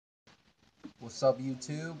What's up,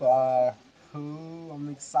 YouTube? I'm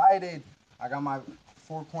excited. I got my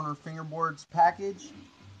four corner fingerboards package.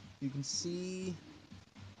 You can see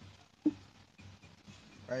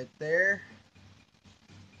right there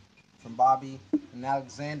from Bobby and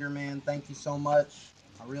Alexander, man. Thank you so much.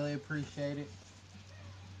 I really appreciate it.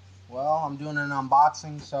 Well, I'm doing an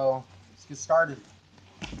unboxing, so let's get started.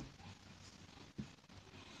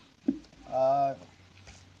 Uh,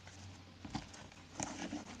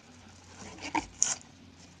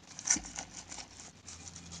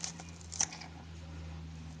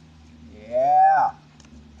 yeah.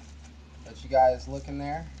 Let you guys look in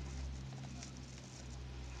there.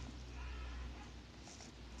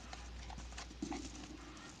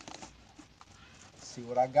 Let's see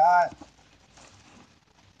what I got.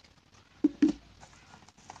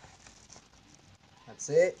 That's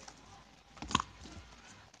it.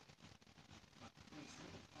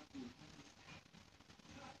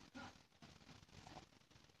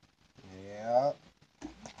 Yeah.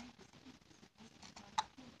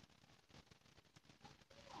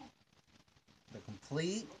 The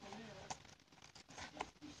complete.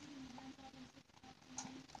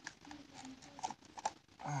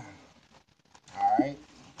 Alright.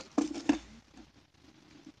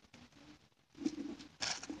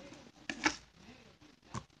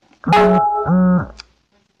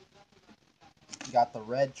 Got the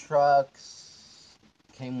red trucks.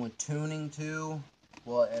 Came with tuning too.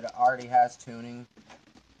 Well, it already has tuning.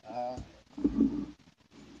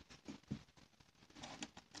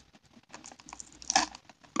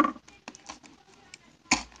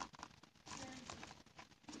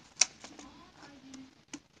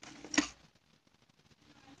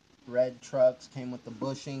 Red trucks came with the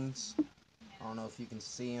bushings. I don't know if you can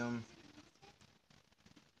see them.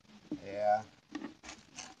 Yeah.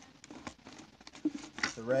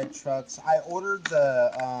 The red trucks. I ordered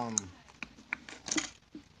the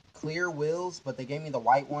clear wheels, but they gave me the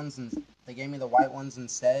white ones, and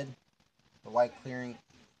instead. The white bearing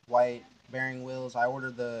wheels. I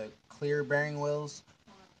ordered the clear bearing wheels,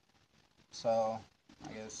 so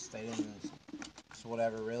I guess they didn't. So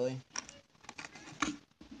whatever, really.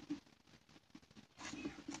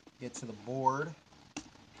 Get to the board.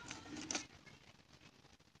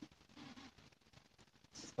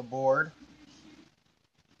 The board.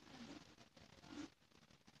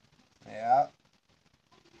 Yeah.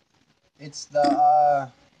 It's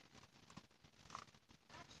the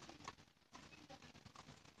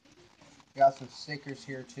got some stickers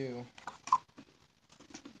here too.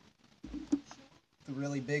 The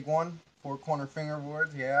really big one, four corner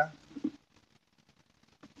fingerboards, yeah.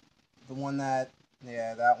 The one that,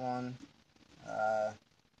 yeah, that one.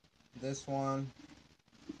 This one.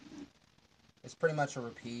 It's pretty much a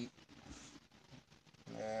repeat.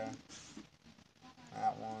 Yeah.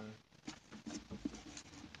 That one.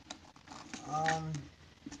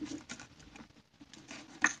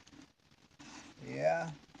 Yeah.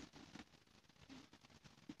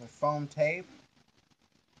 The foam tape.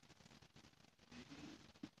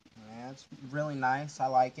 Yeah, it's really nice. I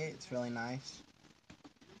like it. It's really nice.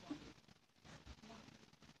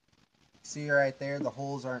 See right there, the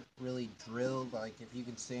holes aren't really drilled. Like, if you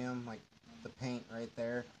can see them, like the paint right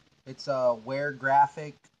there. It's a wear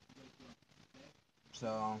graphic.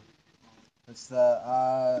 So it's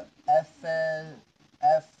the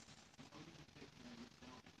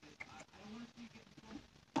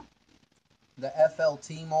the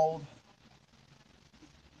FLT mold.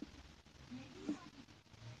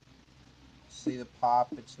 See the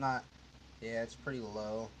pop? It's not. Yeah, it's pretty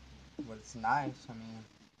low, but it's nice. I mean,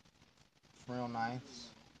 it's real nice.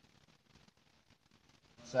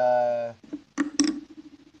 It's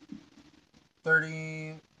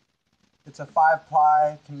 30. It's a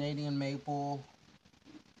 5-ply Canadian maple,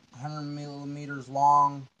 100 millimeters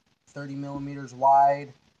long, 30 millimeters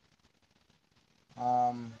wide.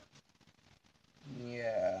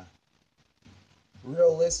 Yeah.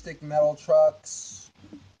 Realistic metal trucks.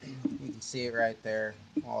 You can see it right there.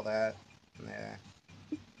 All that. Yeah.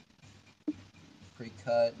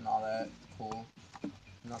 Pre-cut and all that. Cool.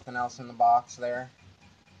 Nothing else in the box there.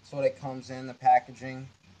 That's what it comes in, the packaging.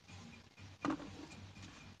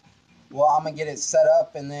 Well, I'm going to get it set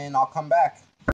up and then I'll come back.